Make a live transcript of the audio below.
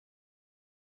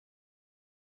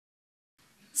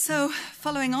So,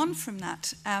 following on from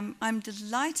that, I'm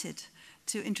delighted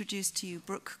to introduce to you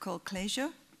Brooke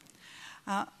Culclasure.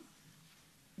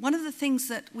 One of the things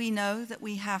that we know that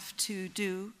we have to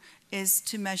do is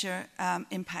to measure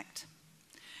impact.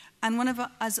 And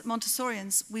as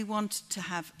Montessorians, we want to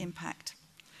have impact.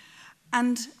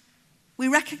 And we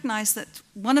recognize that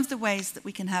one of the ways that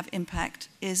we can have impact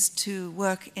is to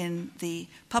work in the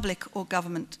public or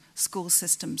government school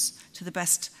systems to the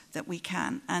best that we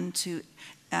can, and to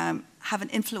have an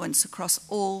influence across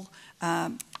all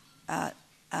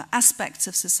aspects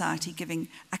of society, giving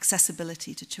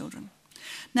accessibility to children.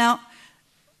 Now,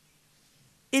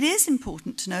 it is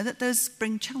important to know that those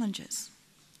bring challenges,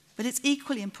 but it's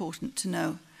equally important to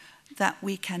know that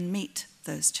we can meet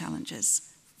those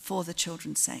challenges for the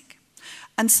children's sake.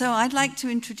 And so I'd like to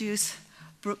introduce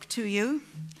Brooke to you.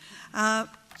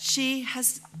 She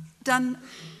has done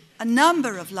a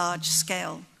number of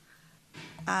large-scale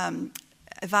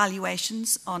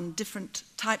evaluations on different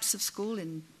types of school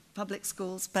in public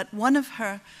schools, but one of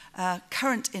her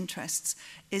current interests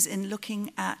is in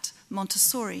looking at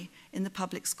Montessori in the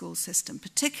public school system,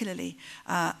 particularly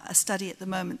a study at the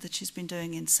moment that she's been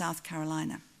doing in South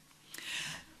Carolina.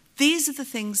 These are the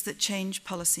things that change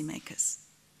policymakers.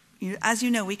 As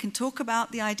you know, we can talk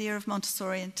about the idea of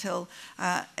Montessori until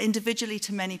individually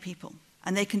to many people,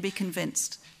 and they can be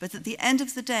convinced. But at the end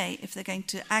of the day, if they're going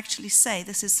to actually say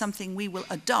this is something we will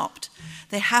adopt,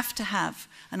 they have to have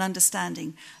an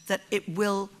understanding that it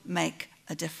will make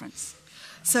a difference.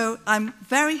 So I'm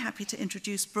very happy to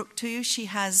introduce Brooke to you. She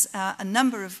has a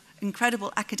number of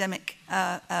incredible academic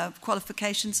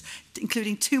qualifications,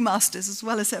 including 2 masters as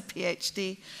well as her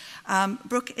PhD.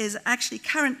 Brooke is actually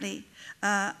currently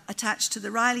attached to the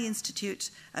Riley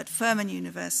Institute at Furman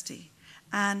University,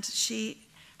 and she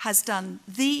has done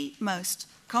the most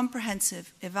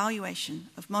comprehensive evaluation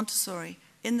of Montessori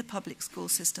in the public school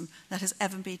system that has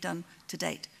ever been done to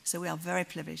date. So we are very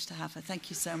privileged to have her. Thank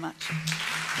you so much.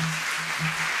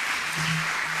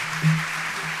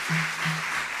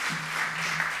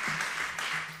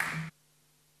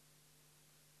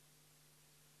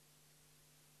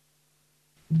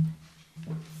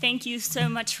 Thank you so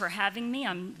much for having me.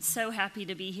 I'm so happy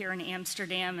to be here in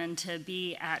Amsterdam and to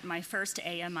be at my first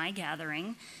AMI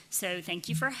gathering. So thank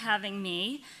you for having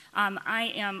me.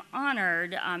 I am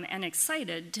honored and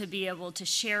excited to be able to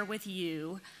share with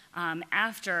you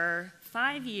after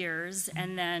 5 years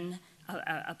and then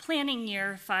a planning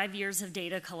year, 5 years of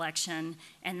data collection,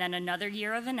 and then another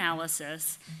year of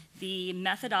analysis, the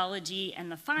methodology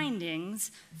and the findings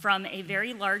from a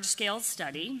very large-scale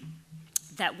study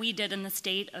that we did in the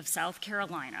state of South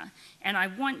Carolina. And I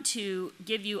want to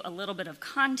give you a little bit of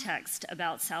context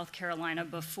about South Carolina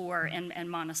before,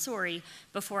 and Montessori,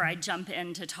 before I jump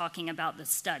into talking about the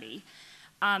study.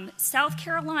 South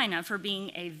Carolina, for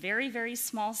being a very, very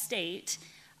small state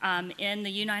in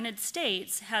the United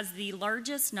States, has the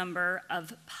largest number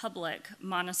of public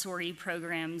Montessori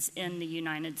programs in the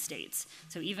United States.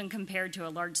 So even compared to a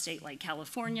large state like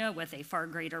California with a far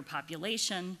greater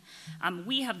population,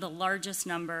 we have the largest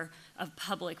number of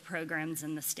public programs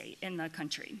in the state, in the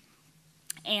country.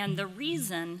 And the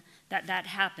reason that that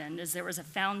happened is there was a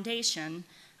foundation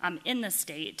in the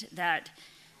state that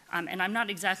and I'm not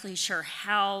exactly sure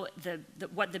how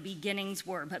what the beginnings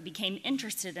were, but became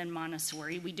interested in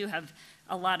Montessori. We do have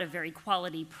a lot of very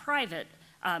quality private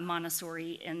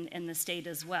Montessori in the state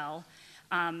as well.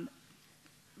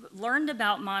 Learned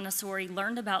about Montessori,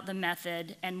 learned about the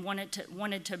method, and wanted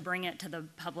to bring it to the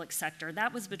public sector.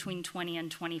 That was between 20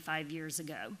 and 25 years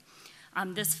ago.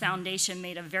 This foundation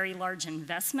made a very large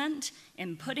investment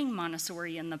in putting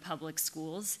Montessori in the public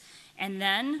schools, and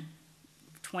then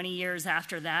 20 years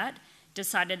after that,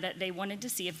 decided that they wanted to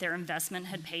see if their investment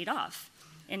had paid off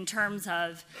in terms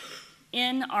of,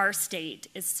 in our state,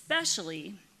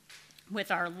 especially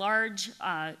with our large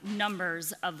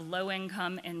numbers of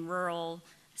low-income and rural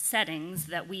settings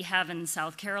that we have in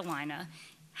South Carolina,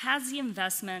 has the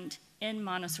investment in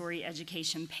Montessori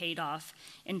education paid off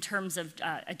in terms of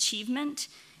achievement,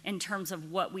 in terms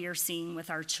of what we are seeing with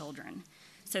our children?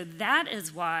 So that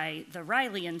is why the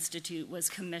Riley Institute was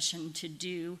commissioned to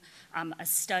do a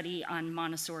study on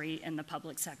Montessori in the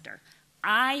public sector.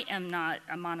 I am not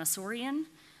a Montessorian.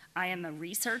 I am a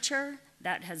researcher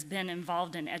that has been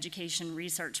involved in education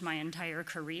research my entire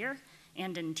career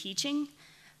and in teaching,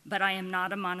 but I am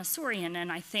not a Montessorian,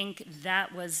 and I think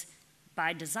that was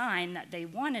by design, that they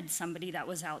wanted somebody that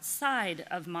was outside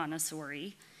of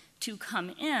Montessori to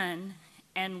come in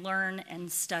and learn and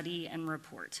study and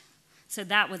report. So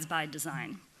that was by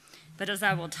design. But as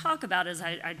I will talk about, as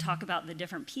I talk about the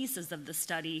different pieces of the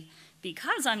study,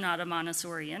 because I'm not a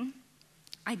Montessorian,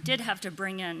 I did have to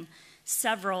bring in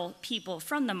several people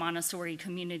from the Montessori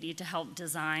community to help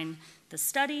design the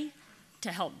study,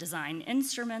 to help design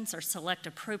instruments or select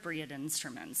appropriate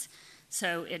instruments.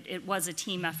 So it was a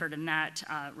team effort in that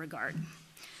regard.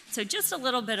 So just a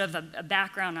little bit of a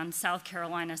background on South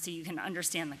Carolina so you can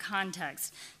understand the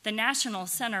context. The National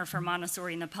Center for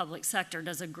Montessori in the Public Sector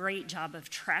does a great job of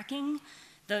tracking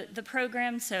the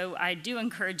program, so I do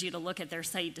encourage you to look at their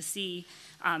site to see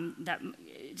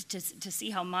to see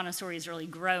how Montessori is really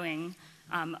growing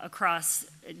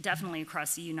definitely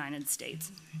across the United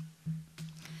States.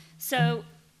 So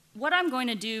what I'm going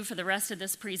to do for the rest of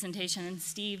this presentation, and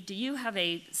Steve, do you have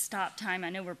a stop time? I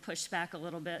know we're pushed back a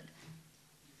little bit.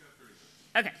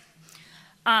 Okay.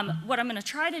 What I'm going to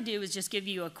try to do is just give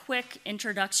you a quick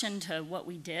introduction to what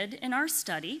we did in our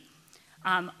study,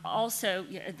 also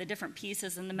the different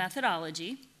pieces in the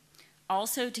methodology,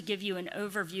 also to give you an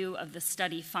overview of the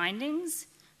study findings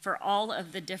for all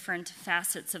of the different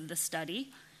facets of the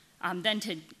study, then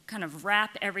to kind of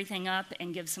wrap everything up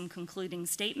and give some concluding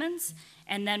statements.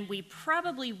 And then we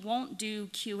probably won't do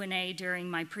Q&A during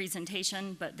my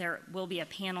presentation, but there will be a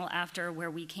panel after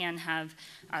where we can have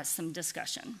some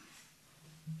discussion.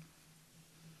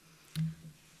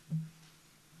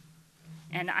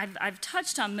 And I've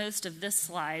touched on most of this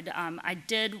slide. I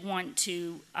did want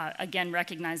to, again,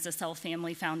 recognize the Cell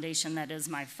Family Foundation that is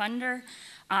my funder,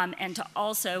 and to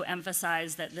also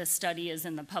emphasize that this study is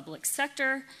in the public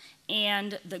sector,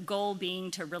 and the goal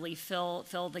being to really fill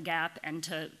the gap and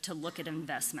to look at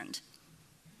investment.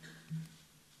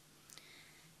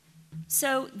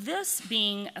 So this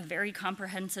being a very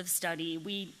comprehensive study,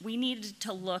 we needed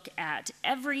to look at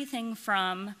everything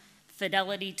from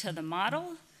fidelity to the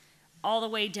model, all the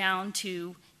way down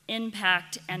to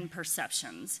impact and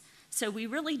perceptions. So we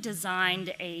really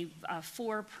designed a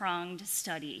four-pronged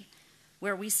study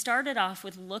where we started off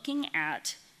with looking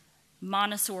at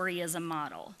Montessori as a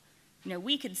model. You know,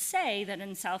 we could say that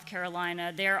in South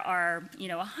Carolina there are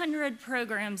 100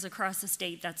 programs across the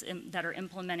state that are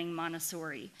implementing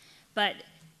Montessori, but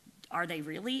are they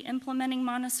really implementing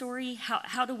Montessori?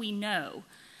 How do we know?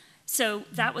 So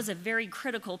that was a very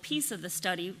critical piece of the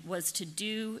study, was to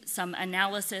do some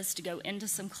analysis, to go into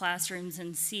some classrooms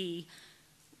and see,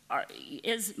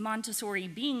 is Montessori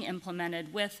being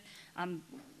implemented with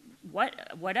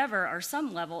whatever or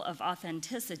some level of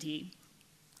authenticity?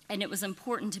 And it was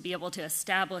important to be able to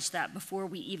establish that before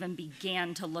we even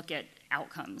began to look at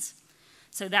outcomes.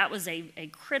 So that was a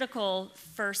critical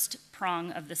first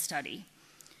prong of the study.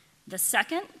 The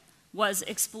second was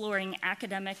exploring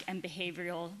academic and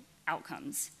behavioral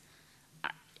outcomes.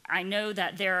 I know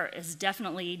that there is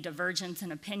definitely divergence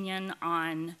in opinion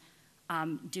on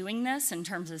doing this in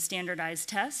terms of standardized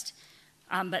tests,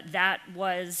 but that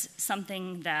was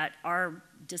something that our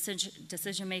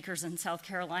decision makers in South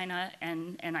Carolina,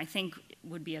 and I think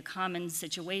would be a common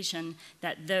situation,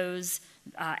 that those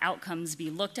outcomes be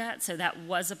looked at, so that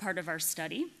was a part of our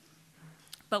study.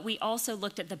 But we also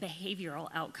looked at the behavioral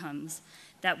outcomes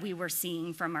that we were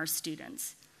seeing from our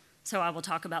students. So I will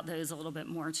talk about those a little bit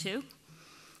more too.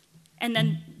 And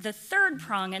then the third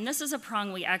prong, and this is a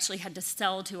prong we actually had to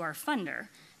sell to our funder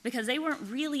because they weren't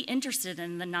really interested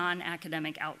in the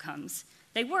non-academic outcomes.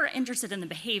 They were interested in the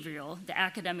behavioral, the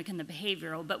academic and the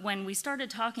behavioral, but when we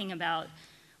started talking about,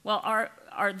 well,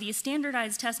 are these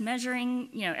standardized tests measuring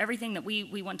everything that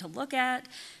we want to look at?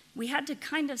 We had to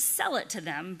kind of sell it to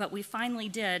them, but we finally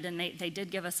did, and they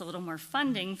did give us a little more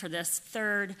funding for this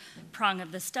third prong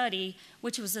of the study,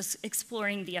 which was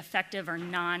exploring the effective or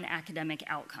non-academic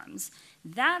outcomes.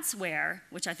 That's where,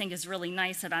 which I think is really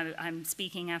nice that I'm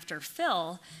speaking after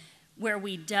Phil, where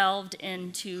we delved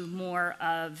into more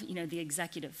of the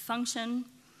executive function,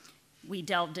 we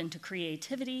delved into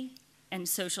creativity, and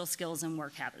social skills and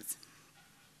work habits.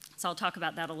 So I'll talk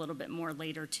about that a little bit more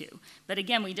later too. But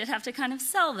again, we did have to kind of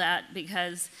sell that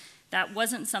because that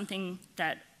wasn't something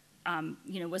that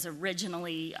was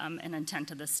originally an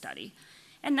intent of the study.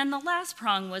 And then the last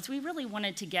prong was we really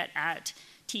wanted to get at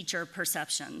teacher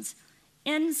perceptions.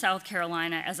 In South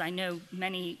Carolina, as I know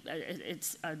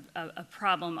it's a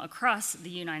problem across the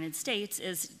United States,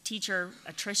 is teacher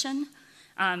attrition.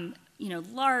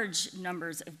 Large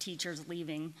numbers of teachers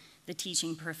leaving the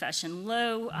teaching profession,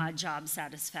 low job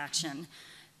satisfaction.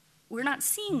 We're not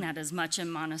seeing that as much in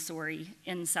Montessori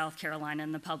in South Carolina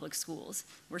in the public schools.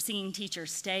 We're seeing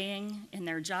teachers staying in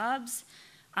their jobs,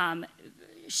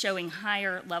 showing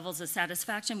higher levels of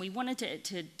satisfaction. We wanted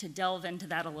to delve into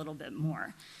that a little bit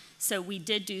more. So we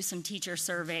did do some teacher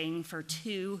surveying for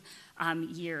 2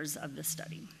 years of the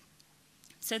study.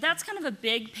 So that's kind of a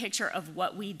big picture of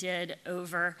what we did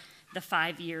over the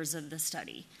 5 years of the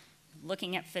study.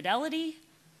 Looking at fidelity,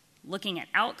 looking at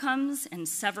outcomes in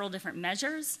several different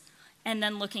measures, and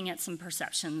then looking at some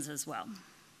perceptions as well.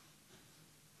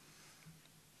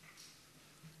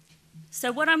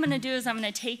 So what I'm going to do is I'm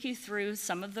going to take you through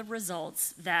some of the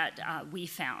results that we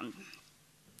found.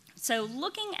 So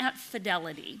looking at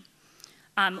fidelity,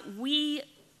 we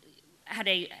had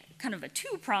a kind of a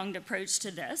two-pronged approach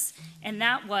to this, and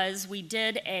that was we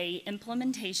did a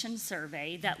implementation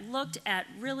survey that looked at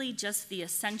really just the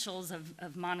essentials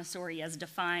of Montessori as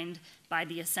defined by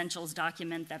the essentials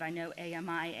document that I know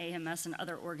AMI, AMS, and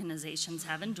other organizations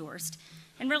have endorsed,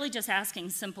 and really just asking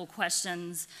simple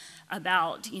questions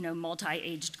about,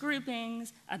 multi-aged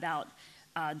groupings, about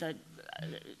the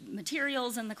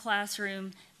materials in the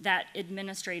classroom that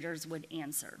administrators would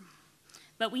answer.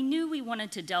 But we knew we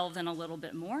wanted to delve in a little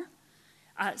bit more.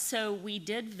 So we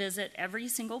did visit every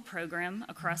single program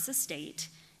across the state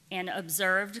and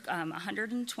observed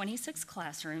 126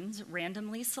 classrooms,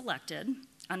 randomly selected,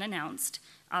 unannounced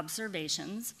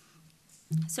observations.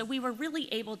 So we were really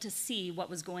able to see what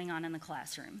was going on in the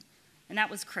classroom, and that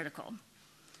was critical.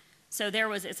 So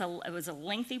it was a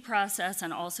lengthy process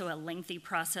and also a lengthy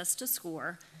process to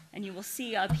score. And you will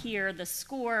see up here the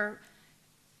score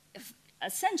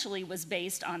essentially was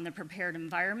based on the prepared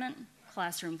environment,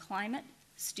 classroom climate,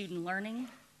 student learning,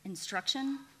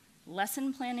 instruction,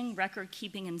 lesson planning, record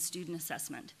keeping, and student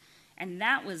assessment. And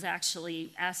that was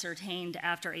actually ascertained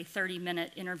after a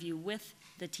 30-minute interview with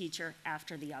the teacher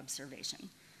after the observation.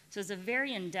 So it's a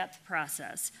very in-depth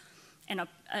process. And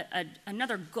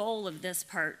another goal of this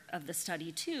part of the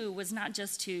study, too, was not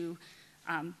just to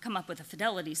come up with a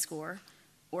fidelity score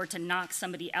or to knock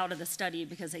somebody out of the study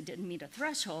because they didn't meet a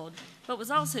threshold, but was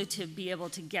also to be able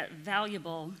to get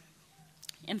valuable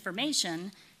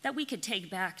information that we could take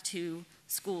back to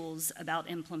schools about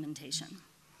implementation.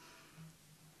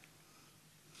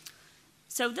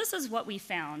 So this is what we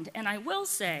found, and I will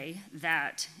say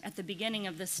that at the beginning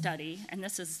of this study, and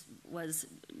this was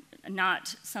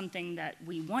not something that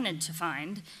we wanted to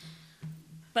find,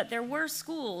 but there were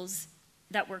schools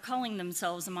that were calling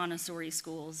themselves Montessori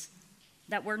schools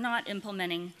that were not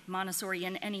implementing Montessori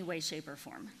in any way, shape, or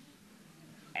form.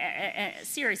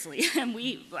 Seriously, and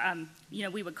we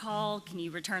would call, can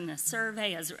you return this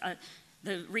survey? As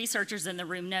the researchers in the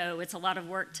room know, it's a lot of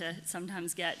work to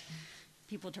sometimes get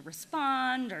people to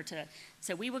respond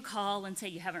so we would call and say,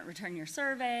 you haven't returned your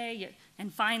survey.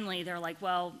 And finally, they're like,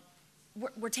 well,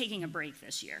 we're taking a break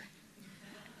this year.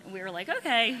 And we were like,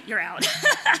 okay, you're out.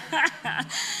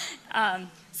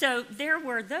 So there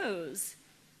were those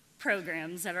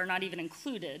programs that are not even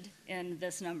included in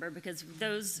this number because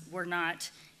those were not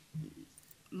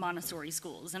Montessori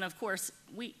schools. And of course,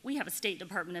 we have a State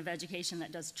Department of Education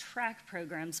that does track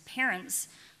programs. Parents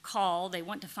call, they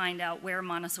want to find out where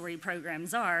Montessori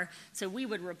programs are, so we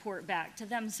would report back to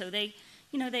them so they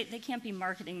can't be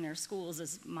marketing their schools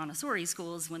as Montessori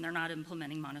schools when they're not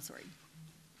implementing Montessori.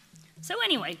 So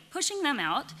anyway, pushing them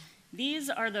out, these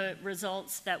are the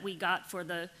results that we got for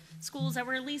the schools that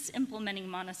were at least implementing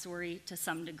Montessori to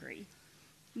some degree.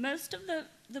 Most of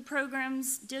the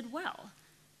programs did well.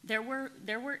 There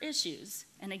were issues,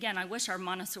 and again, I wish our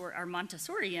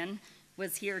Montessorian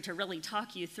was here to really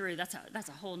talk you through. That's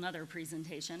a whole nother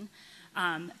presentation,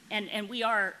 and we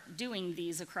are doing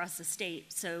these across the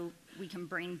state so we can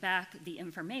bring back the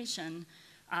information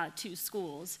to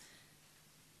schools.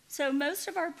 So most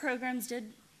of our programs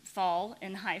did fall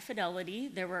in high fidelity.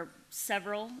 There were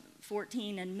several,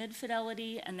 14 in mid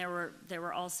fidelity, and there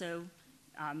were also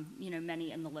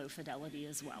many in the low fidelity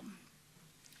as well.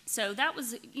 So that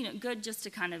was good just to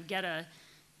kind of get a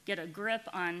grip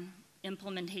on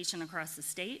implementation across the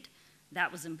state.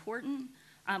 That was important.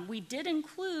 We did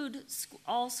include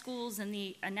all schools in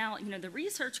the analysis. The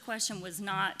research question was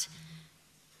not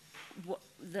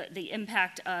the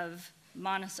impact of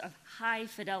high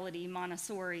fidelity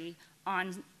Montessori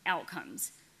on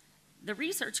outcomes. The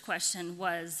research question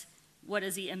was, what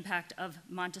is the impact of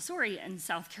Montessori in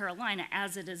South Carolina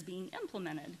as it is being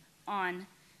implemented on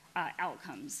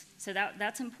outcomes? So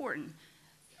that's important.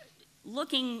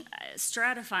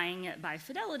 Stratifying it by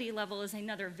fidelity level is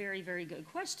another very, very good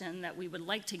question that we would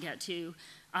like to get to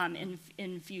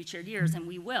in future years, and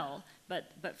we will,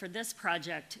 but for this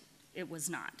project, it was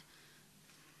not.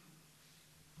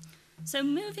 So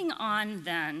moving on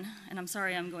then, and I'm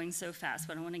sorry I'm going so fast,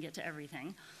 but I want to get to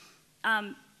everything.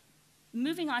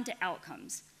 Moving on to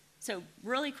outcomes. So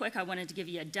really quick, I wanted to give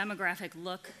you a demographic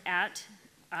look at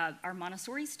our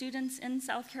Montessori students in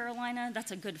South Carolina.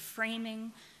 That's a good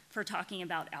framing for talking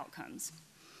about outcomes.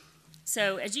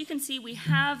 So as you can see, we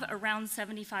have around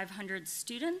 7,500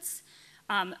 students.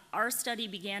 Our study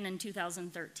began in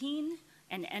 2013,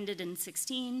 and ended in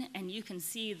 16, and you can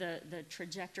see the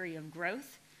trajectory of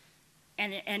growth.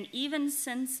 And even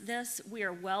since this, we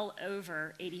are well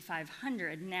over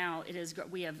 8,500 now.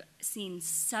 We have seen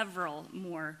several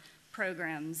more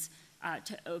programs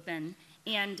to open,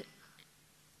 and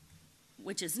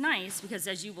which is nice because,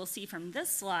 as you will see from this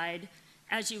slide,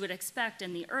 as you would expect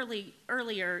in the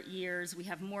earlier years, we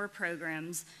have more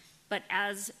programs, but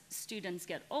as students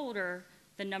get older,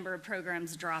 the number of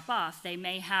programs drop off. They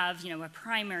may have, a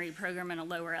primary program in a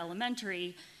lower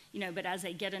elementary, but as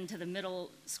they get into the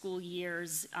middle school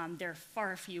years, there are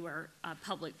far fewer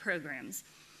public programs.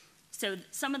 So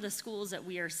some of the schools that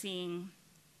we are seeing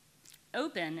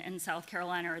open in South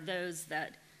Carolina are those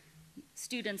that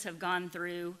students have gone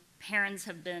through, parents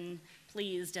have been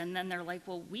pleased, and then they're like,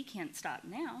 well, we can't stop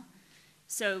now.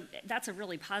 So that's a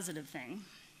really positive thing.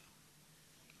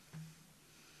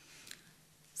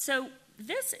 So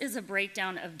this is a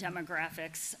breakdown of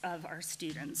demographics of our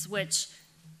students, which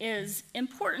is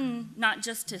important not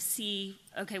just to see,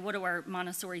 okay, what do our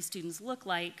Montessori students look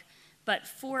like, but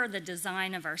for the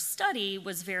design of our study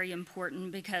was very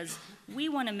important because we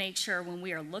want to make sure when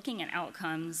we are looking at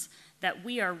outcomes that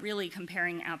we are really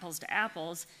comparing apples to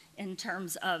apples in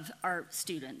terms of our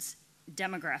students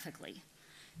demographically.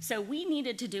 So we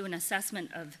needed to do an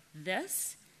assessment of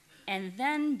this and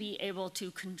then be able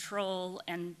to control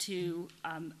and to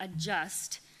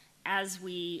adjust as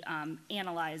we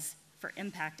analyze for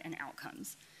impact and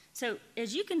outcomes. So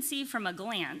as you can see from a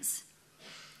glance,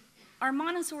 our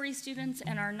Montessori students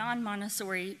and our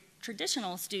non-Montessori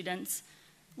traditional students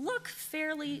look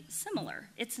fairly similar.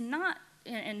 It's not,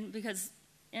 and because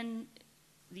in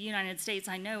the United States,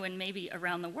 I know, and maybe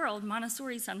around the world,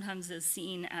 Montessori sometimes is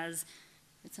seen as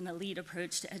it's an elite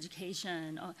approach to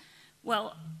education.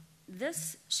 Well,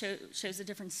 this shows a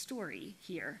different story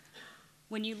here.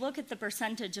 When you look at the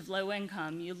percentage of low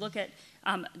income, you look at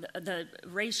the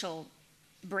racial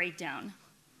breakdown.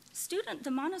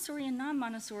 The Montessori and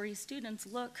non-Montessori students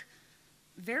look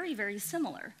very, very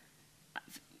similar.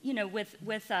 With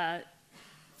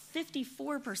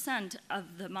 54%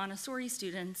 of the Montessori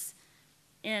students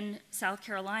in South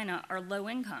Carolina are low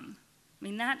income. I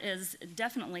mean, that is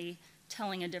definitely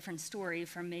telling a different story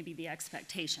from maybe the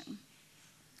expectation.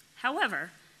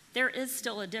 However, there is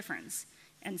still a difference.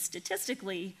 And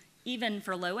statistically, even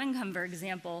for low income, for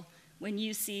example, when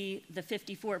you see the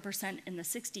 54% and the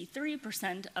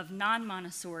 63% of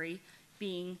non-Montessori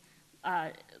being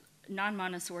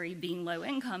low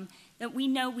income, that we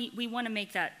know we want to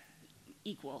make that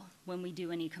equal when we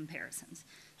do any comparisons.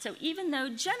 So even though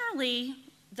generally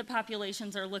the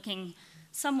populations are looking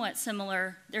somewhat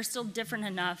similar, they're still different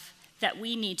enough that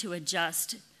we need to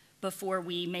adjust before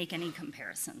we make any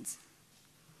comparisons.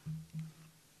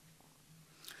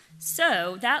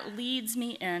 So that leads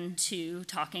me into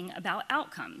talking about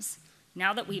outcomes.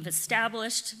 Now that we've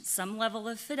established some level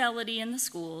of fidelity in the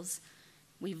schools,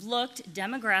 we've looked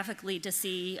demographically to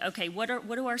see, okay, what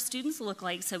do our students look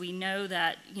like so we know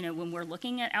that, when we're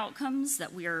looking at outcomes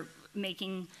that we are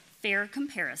making fair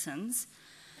comparisons.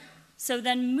 So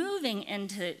then moving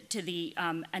into the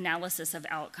analysis of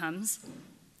outcomes,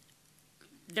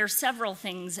 there are several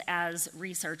things as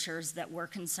researchers that we're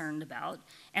concerned about,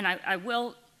 and I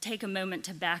will take a moment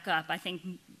to back up. I think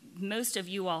most of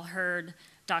you all heard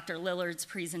Dr. Lillard's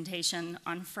presentation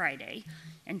on Friday,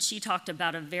 and she talked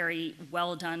about a very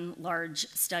well-done large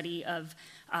study of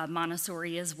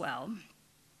Montessori as well.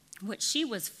 What she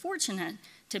was fortunate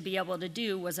to be able to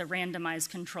do was a randomized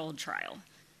controlled trial,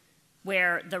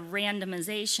 where the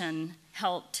randomization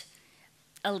helped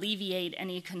alleviate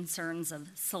any concerns of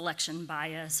selection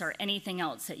bias or anything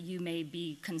else that you may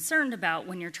be concerned about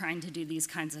when you're trying to do these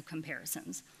kinds of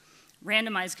comparisons.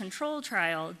 Randomized control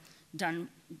trial done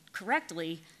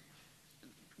correctly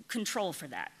control for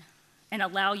that and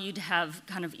allow you to have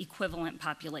kind of equivalent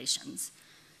populations.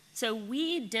 So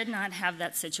we did not have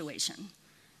that situation.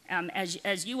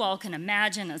 As you all can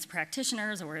imagine as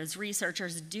practitioners or as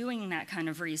researchers, doing that kind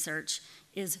of research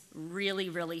is really,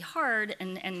 really hard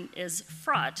and is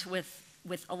fraught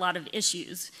with a lot of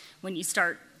issues when you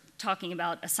start talking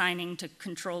about assigning to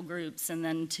control groups and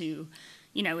then to,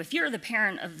 if you're the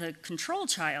parent of the control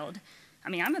child, I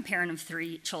mean, I'm a parent of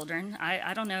 3 children.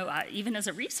 I don't know, even as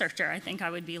a researcher, I think I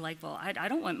would be like, well, I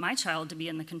don't want my child to be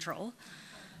in the control.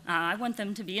 I want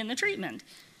them to be in the treatment,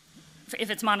 if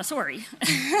it's Montessori.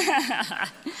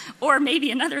 Or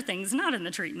maybe another thing's not in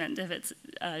the treatment if it's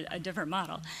a different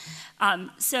model.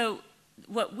 So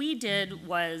what we did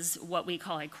was what we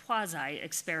call a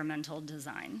quasi-experimental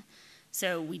design.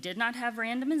 So we did not have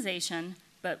randomization,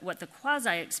 but what the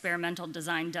quasi-experimental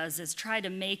design does is try to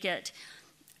make it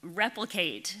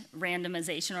replicate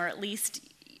randomization, or at least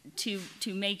to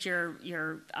make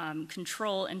your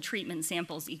control and treatment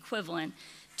samples equivalent,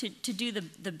 to do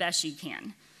the best you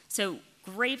can. So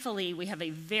gratefully, we have a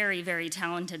very, very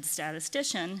talented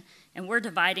statistician, and we're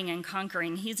dividing and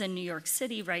conquering. He's in New York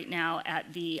City right now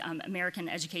at the American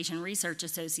Education Research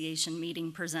Association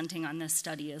meeting presenting on this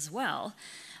study as well.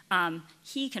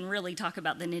 He can really talk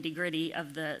about the nitty-gritty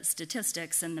of the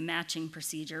statistics and the matching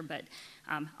procedure, but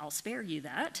I'll spare you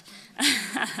that.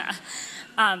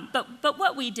 But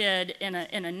what we did in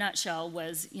a nutshell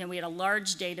was, we had a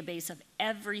large database of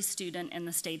every student in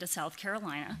the state of South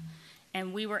Carolina,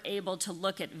 and we were able to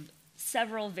look at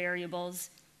several variables: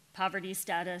 poverty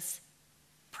status,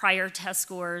 prior test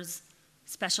scores,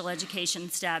 special education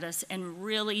status, and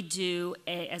really do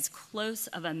as close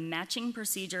of a matching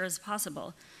procedure as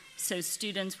possible, so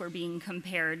students were being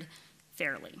compared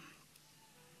fairly.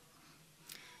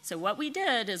 So what we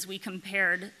did is we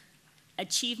compared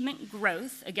achievement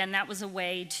growth. Again, that was a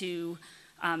way to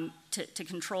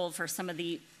control for some of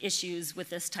the issues with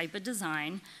this type of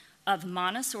design, of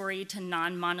Montessori to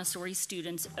non-Montessori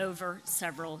students over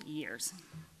several years.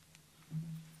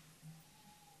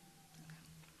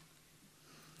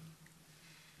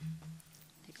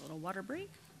 Take a little water break.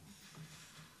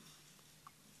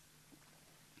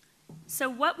 So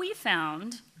what we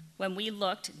found when we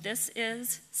looked, this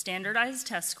is standardized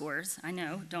test scores. I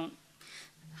know, don't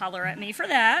holler at me for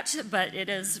that, but it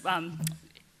is,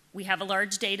 we have a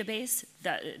large database.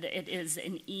 It is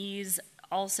an ease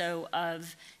also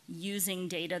of using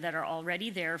data that are already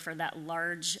there for that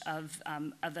large of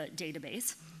a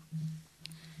database.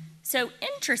 So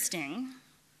interesting,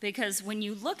 because when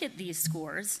you look at these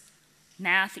scores,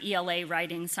 math, ELA,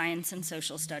 writing, science, and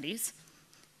social studies,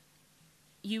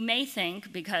 you may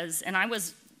think, because, and I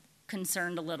was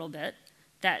concerned a little bit,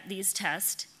 that these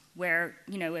tests where,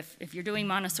 if you're doing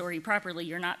Montessori properly,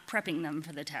 you're not prepping them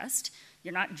for the test,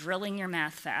 you're not drilling your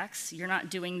math facts, you're not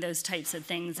doing those types of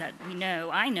things that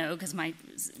I know, because my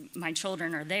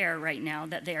children are there right now,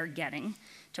 that they are getting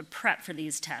to prep for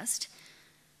these tests.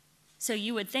 So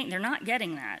you would think they're not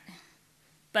getting that.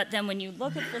 But then when you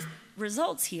look at the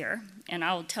results here, and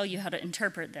I'll tell you how to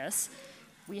interpret this,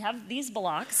 we have these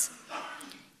blocks.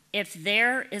 If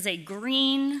there is a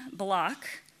green block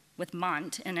with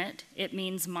Mont in it, it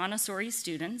means Montessori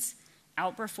students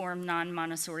outperform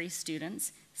non-Montessori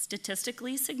students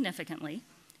statistically significantly.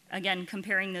 Again,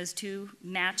 comparing those two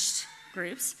matched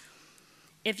groups.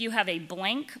 If you have a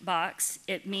blank box,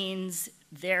 it means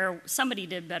somebody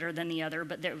did better than the other,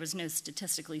 but there was no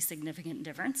statistically significant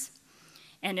difference.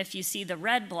 And if you see the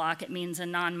red block, it means a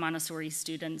non-Montessori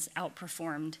students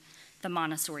outperformed the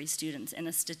Montessori students in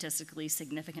a statistically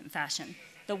significant fashion.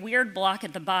 The weird block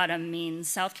at the bottom means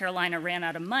South Carolina ran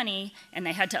out of money and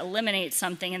they had to eliminate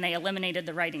something, and they eliminated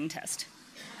the writing test.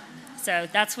 So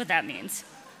that's what that means.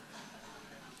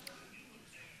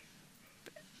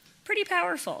 Pretty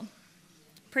powerful.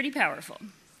 Pretty powerful.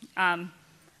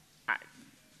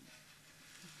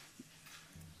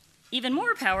 Even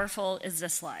more powerful is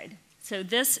this slide. So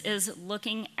this is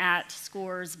looking at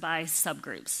scores by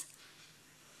subgroups.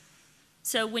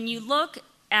 So when you look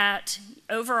at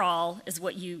overall is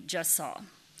what you just saw.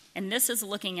 And this is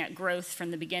looking at growth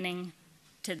from the beginning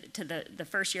to the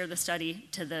first year of the study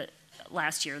to the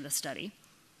last year of the study.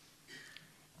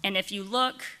 And if you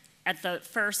look at the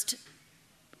first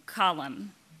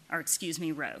column,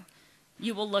 row,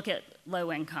 you will look at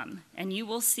low income, and you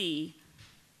will see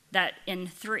that in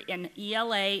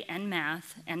ELA and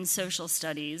math and social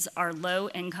studies are low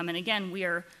income. And again, we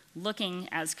are looking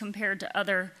as compared to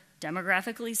other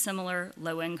demographically similar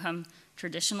low-income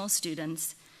traditional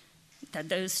students, that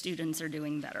those students are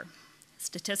doing better,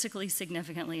 statistically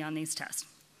significantly on these tests.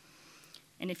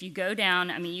 And if you go down,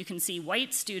 you can see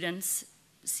white students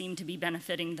seem to be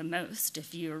benefiting the most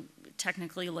if you're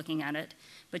technically looking at it,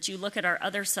 but you look at our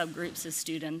other subgroups of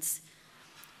students,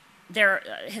 there are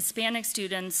Hispanic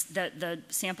students, the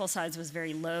sample size was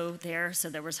very low there, so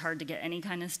there was hard to get any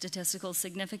kind of statistical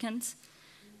significance.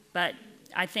 But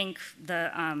I think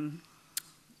the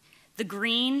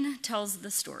green tells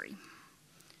the story.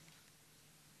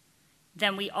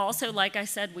 Then we also, like I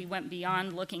said, we went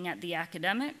beyond looking at the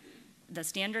academic, the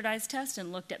standardized test,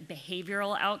 and looked at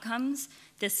behavioral outcomes.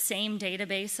 This same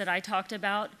database that I talked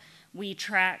about, we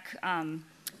track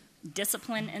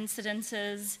discipline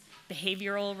incidences,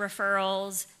 behavioral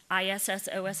referrals, ISS,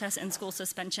 OSS, in-school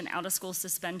suspension, out-of-school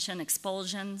suspension,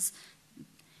 expulsions.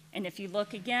 And if you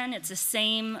look again, it's the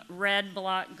same red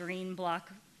block, green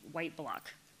block, white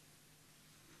block.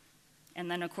 And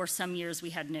then, of course, some years we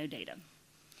had no data.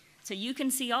 So you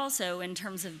can see also, in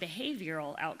terms of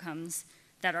behavioral outcomes,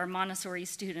 that our Montessori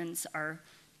students are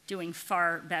doing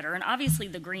far better. And obviously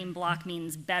the green block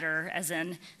means better, as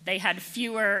in they had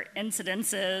fewer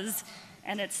incidences,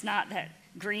 and it's not that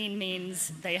green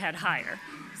means they had higher.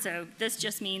 So this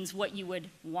just means what you would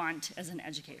want as an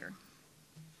educator.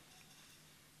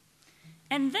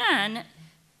 And then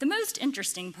the most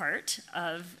interesting part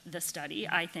of the study,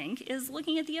 I think, is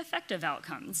looking at the effective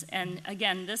outcomes. And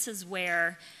again, this is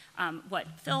where what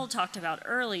Phil talked about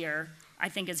earlier, I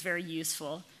think, is very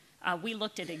useful. We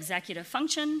looked at executive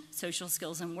function, social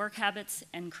skills and work habits,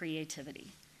 and creativity.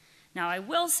 Now, I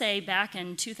will say back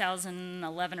in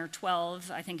 2011 or 12,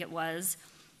 I think it was,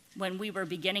 when we were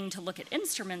beginning to look at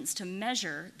instruments to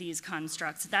measure these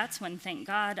constructs, that's when, thank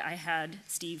God, I had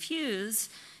Steve Hughes,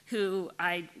 who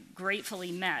I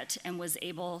gratefully met and was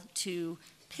able to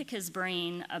pick his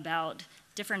brain about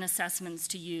different assessments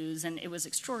to use, and it was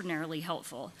extraordinarily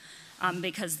helpful.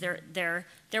 Because there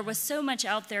was so much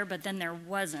out there, but then there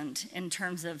wasn't in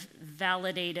terms of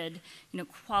validated,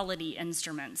 quality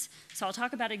instruments. So I'll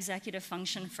talk about executive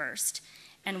function first.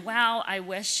 And wow, I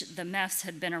wish the MEFs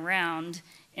had been around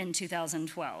in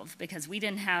 2012, because we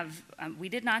did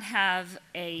not have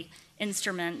a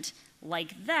instrument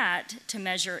like that to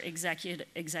measure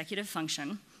executive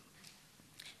function.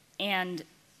 And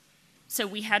so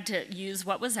we had to use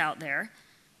what was out there,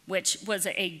 which was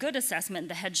a good assessment,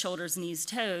 the head, shoulders, knees,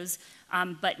 toes,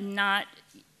 but not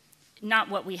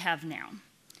what we have now.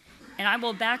 And I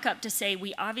will back up to say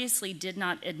we obviously did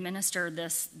not administer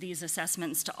these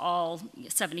assessments to all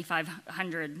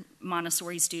 7,500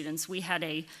 Montessori students. We had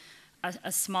a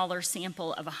smaller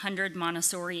sample of 100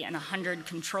 Montessori and 100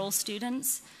 control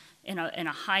students in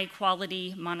a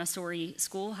high-quality Montessori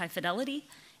school, high fidelity,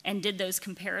 and did those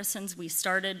comparisons. We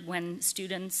started when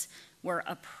students were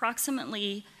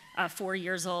approximately 4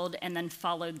 years old and then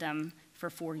followed them for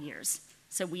 4 years.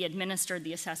 So we administered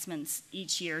the assessments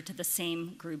each year to the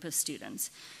same group of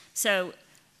students. So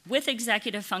with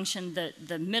executive function,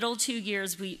 the middle 2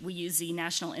 years, we used the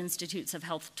National Institutes of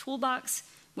Health Toolbox,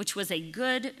 which was a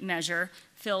good measure.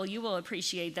 Phil, you will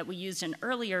appreciate that we used an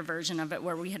earlier version of it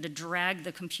where we had to drag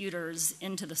the computers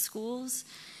into the schools,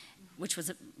 which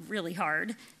was really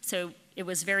hard. So it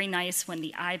was very nice when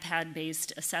the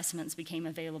iPad-based assessments became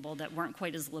available that weren't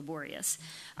quite as laborious.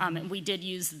 And we did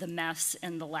use the MEFs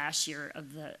in the last year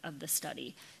of the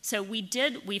study. So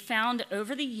we found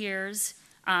over the years,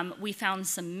 we found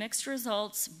some mixed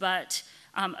results, but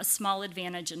a small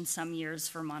advantage in some years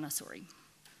for Montessori.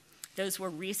 Those were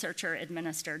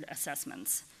researcher-administered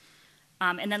assessments.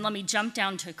 And then let me jump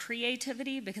down to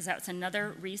creativity, because that's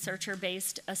another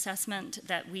researcher-based assessment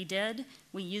that we did.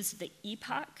 We used the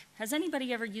EPOC. Has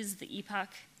anybody ever used the EPOC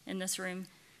in this room?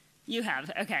 You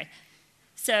have, okay.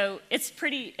 So it's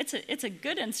a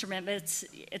good instrument, but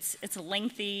it's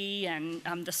lengthy,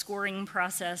 and the scoring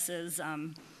process is,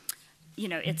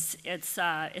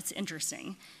 it's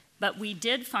interesting. But we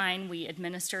did find we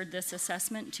administered this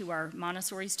assessment to our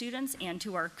Montessori students and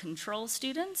to our control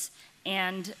students,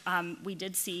 and we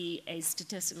did see a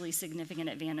statistically significant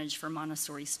advantage for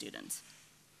Montessori students.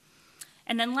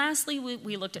 And then lastly,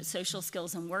 we looked at social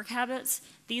skills and work habits.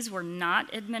 These were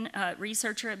not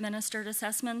researcher-administered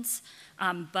assessments,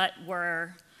 but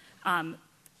were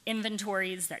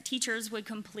inventories that teachers would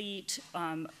complete,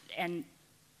 and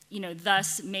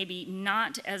thus maybe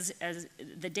not as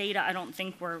the data, I don't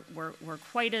think were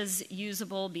quite as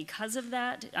usable because of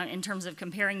that. In terms of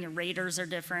comparing, your raters are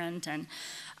different,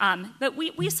 but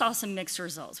we saw some mixed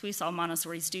results. We saw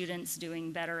Montessori students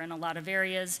doing better in a lot of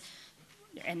areas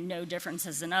and no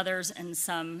differences in others, and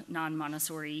some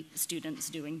non-Montessori students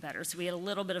doing better. So we had a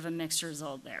little bit of a mixed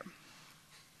result there.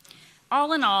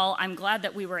 All in all, I'm glad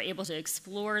that we were able to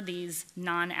explore these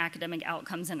non-academic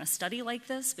outcomes in a study like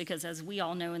this, because as we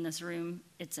all know in this room,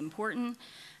 it's important.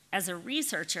 As a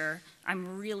researcher,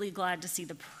 I'm really glad to see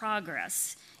the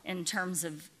progress in terms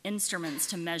of instruments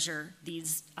to measure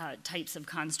these types of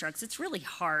constructs. It's really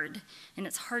hard, and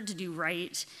it's hard to do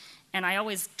right. And I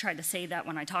always try to say that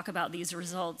when I talk about these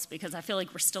results, because I feel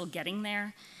like we're still getting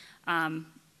there.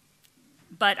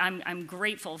 But I'm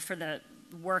grateful for the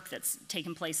work that's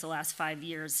taken place the last 5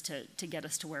 years to get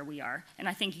us to where we are. And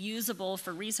I think usable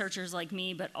for researchers like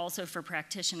me, but also for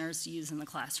practitioners to use in the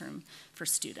classroom for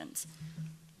students.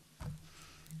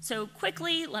 So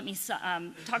quickly, let me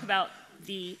talk about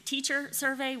the teacher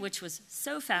survey, which was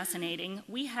so fascinating.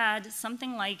 We had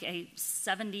something like a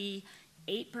 78%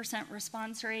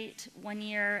 response rate one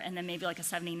year, and then maybe like a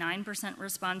 79%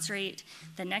 response rate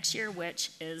the next year,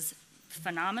 which is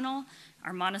phenomenal.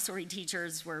 Our Montessori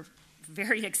teachers were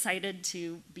very excited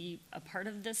to be a part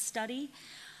of this study.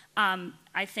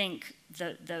 I think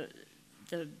the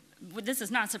this is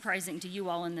not surprising to you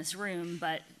all in this room,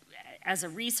 but as a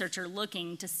researcher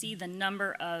looking to see the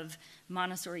number of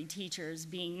Montessori teachers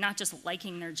being not just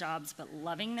liking their jobs, but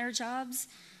loving their jobs.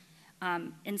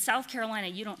 In South Carolina,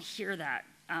 you don't hear that.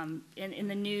 In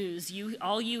the news,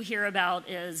 all you hear about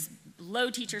is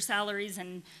low teacher salaries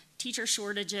and teacher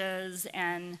shortages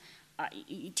and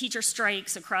teacher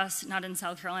strikes across, not in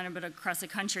South Carolina, but across the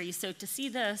country. So to see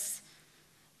this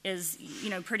is,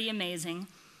 pretty amazing.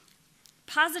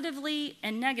 Positively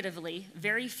and negatively,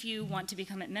 very few want to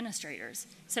become administrators.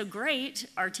 So great,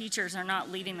 our teachers are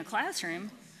not leaving the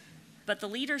classroom, but the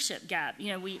leadership gap,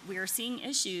 we are seeing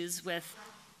issues with,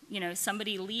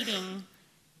 somebody leading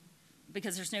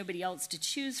because there's nobody else to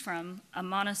choose from, a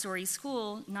Montessori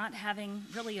school not having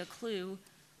really a clue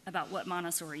about what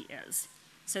Montessori is.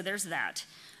 So there's that.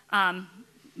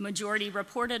 Majority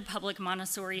reported public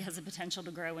Montessori has a potential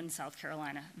to grow in South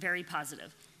Carolina. Very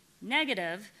positive.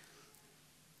 Negative,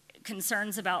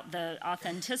 concerns about the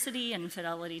authenticity and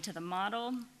fidelity to the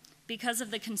model because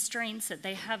of the constraints that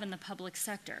they have in the public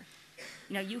sector.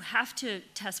 You have to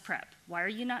test prep. Why are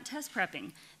you not test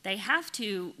prepping? They have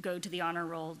to go to the honor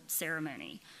roll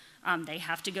ceremony. They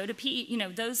have to go to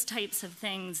PE, those types of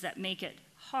things that make it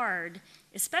hard,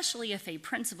 especially if a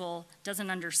principal doesn't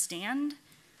understand.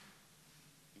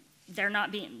 They're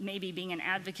not maybe being an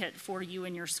advocate for you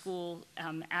and your school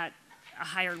at a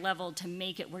higher level to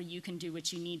make it where you can do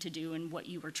what you need to do and what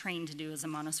you were trained to do as a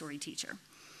Montessori teacher.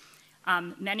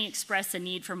 Many express a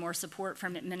need for more support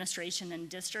from administration and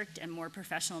district and more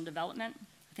professional development.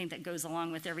 I think that goes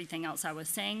along with everything else I was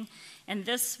saying. And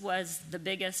this was the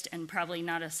biggest and probably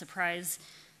not a surprise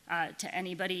to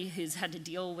anybody who's had to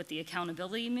deal with the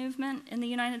accountability movement in the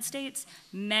United States.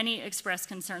 Many express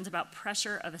concerns about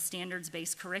pressure of a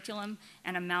standards-based curriculum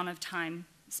and amount of time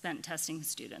spent testing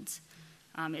students.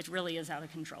 It really is out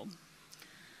of control.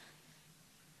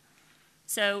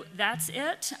 So that's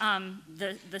it.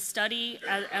 The study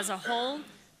as a whole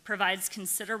provides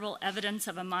considerable evidence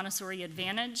of a Montessori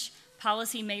advantage.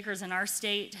 Policymakers in our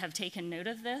state have taken note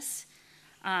of this.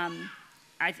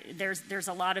 There's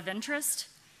a lot of interest.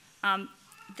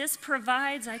 This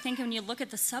provides, I think, when you look at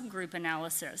the subgroup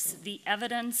analysis, the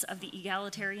evidence of the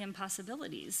egalitarian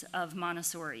possibilities of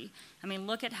Montessori. I mean,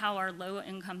 look at how our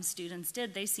low-income students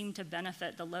did. They seem to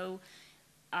benefit. The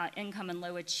low-income and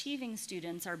low-achieving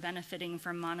students are benefiting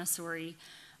from Montessori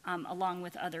along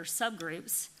with other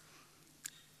subgroups.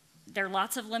 There are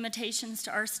lots of limitations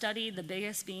to our study, the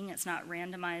biggest being it's not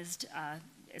randomized.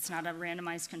 It's not a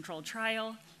randomized controlled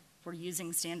trial. We're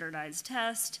using standardized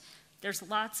tests. There's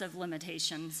lots of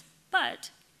limitations,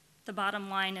 but the bottom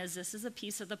line is this is a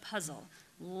piece of the puzzle.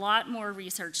 A lot more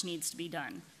research needs to be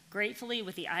done. Gratefully,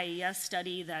 with the IES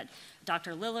study that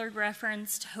Dr. Lillard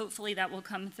referenced, hopefully that will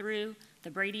come through. The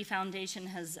Brady Foundation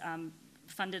has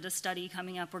funded a study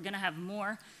coming up. We're going to have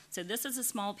more. So this is a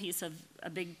small piece of a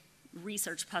big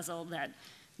research puzzle that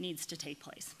needs to take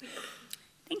place.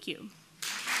 Thank you.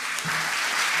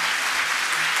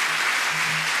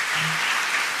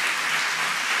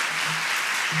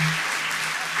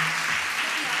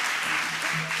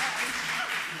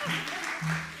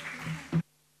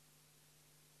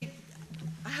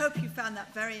 I hope you found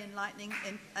that very enlightening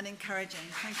and encouraging.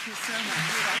 Thank you so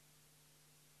much.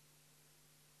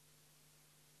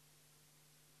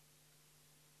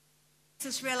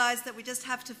 Just realize that we just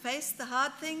have to face the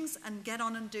hard things and get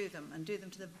on and do them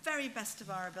to the very best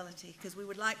of our ability, because we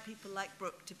would like people like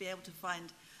Brooke to be able to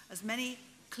find as many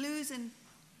clues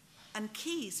and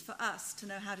keys for us to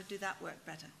know how to do that work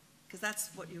better, because that's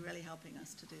what you're really helping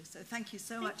us to do. So thank you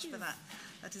so much for that.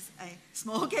 That is a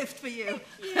small gift for you.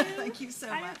 Thank you. Thank you so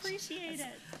much. I appreciate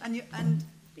it. And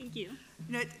thank you.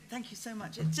 Thank you so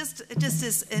much. It just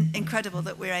is incredible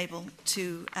that we're able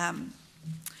to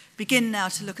begin now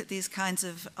to look at these kinds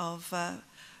of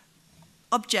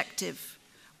objective,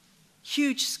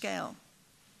 huge-scale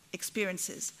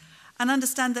experiences and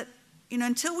understand that,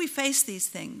 until we face these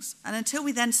things and until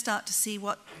we then start to see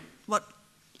what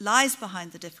lies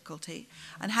behind the difficulty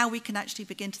and how we can actually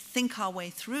begin to think our way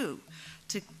through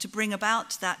to bring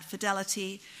about that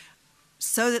fidelity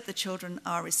so that the children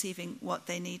are receiving what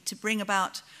they need, to bring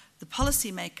about the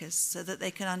policymakers so that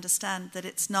they can understand that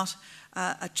it's not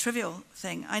a trivial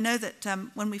thing. I know that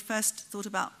when we first thought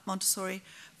about Montessori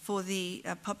for the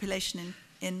population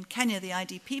in Kenya, the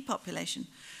IDP population,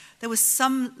 there was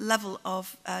some level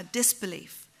of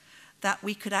disbelief that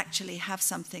we could actually have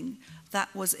something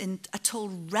that was at all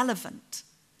relevant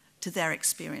to their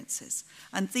experiences.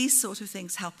 And these sort of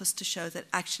things help us to show that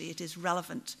actually it is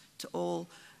relevant to all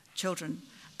children,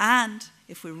 and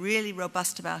if we're really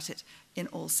robust about it, in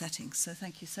all settings. So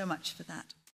thank you so much for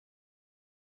that.